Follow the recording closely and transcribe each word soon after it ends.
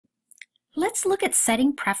Let's look at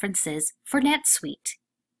setting preferences for NetSuite.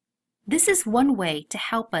 This is one way to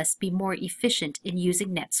help us be more efficient in using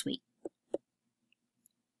NetSuite.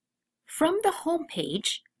 From the home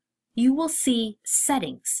page, you will see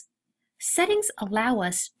Settings. Settings allow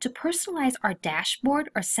us to personalize our dashboard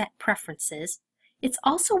or set preferences. It's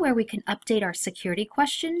also where we can update our security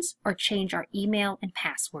questions or change our email and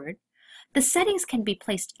password. The settings can be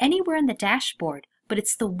placed anywhere in the dashboard, but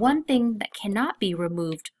it's the one thing that cannot be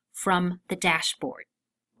removed from the dashboard.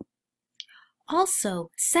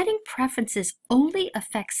 Also, setting preferences only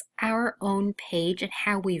affects our own page and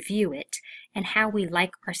how we view it and how we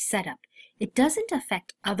like our setup. It doesn't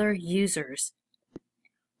affect other users.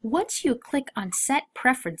 Once you click on Set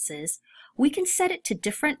Preferences, we can set it to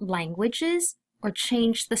different languages or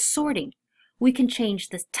change the sorting. We can change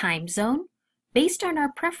the time zone. Based on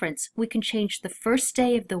our preference, we can change the first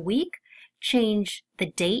day of the week, change the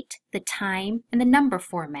date, the time, and the number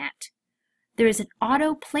format. There is an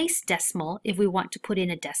auto place decimal if we want to put in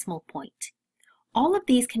a decimal point. All of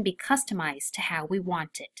these can be customized to how we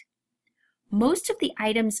want it. Most of the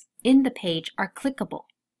items in the page are clickable.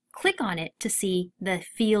 Click on it to see the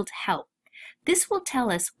field Help. This will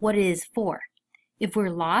tell us what it is for. If we're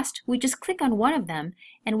lost, we just click on one of them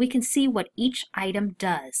and we can see what each item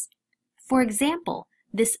does. For example,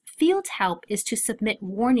 this field Help is to submit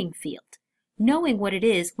warning field. Knowing what it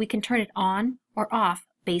is, we can turn it on or off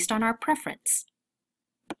based on our preference.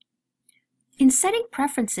 In setting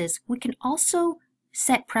preferences, we can also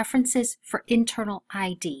set preferences for internal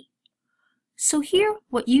ID. So here,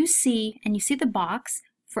 what you see, and you see the box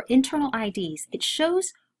for internal IDs, it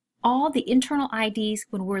shows all the internal IDs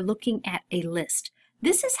when we're looking at a list.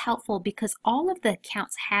 This is helpful because all of the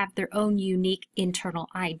accounts have their own unique internal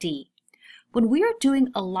ID. When we are doing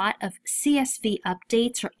a lot of CSV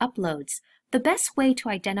updates or uploads, the best way to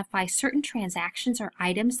identify certain transactions or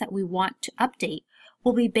items that we want to update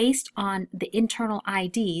will be based on the internal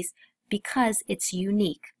IDs because it's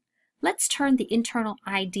unique. Let's turn the internal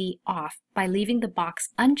ID off by leaving the box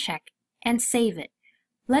unchecked and save it.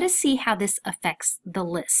 Let us see how this affects the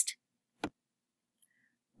list.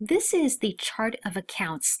 This is the Chart of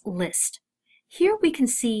Accounts list. Here we can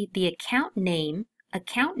see the account name,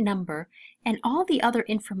 account number, and all the other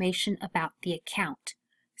information about the account.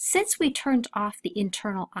 Since we turned off the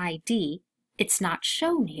internal ID, it's not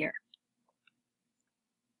shown here.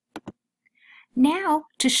 Now,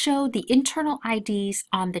 to show the internal IDs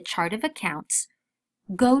on the Chart of Accounts,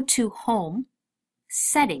 go to Home,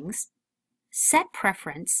 Settings, Set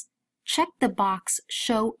Preference, check the box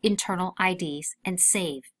Show Internal IDs, and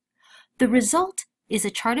save. The result is a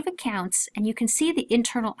Chart of Accounts, and you can see the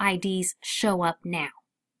internal IDs show up now.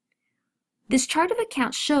 This Chart of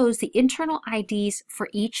Accounts shows the internal IDs for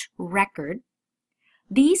each record.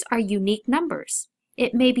 These are unique numbers.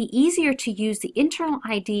 It may be easier to use the internal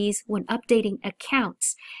IDs when updating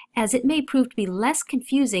accounts, as it may prove to be less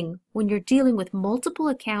confusing when you're dealing with multiple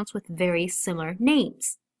accounts with very similar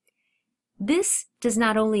names. This does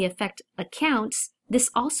not only affect accounts, this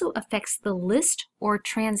also affects the list or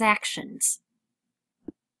transactions.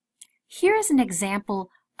 Here is an example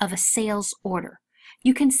of a sales order.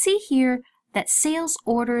 You can see here that sales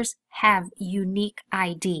orders have unique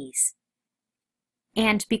IDs.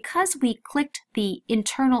 And because we clicked the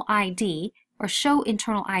internal ID or show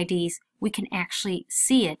internal IDs, we can actually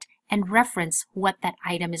see it and reference what that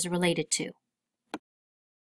item is related to.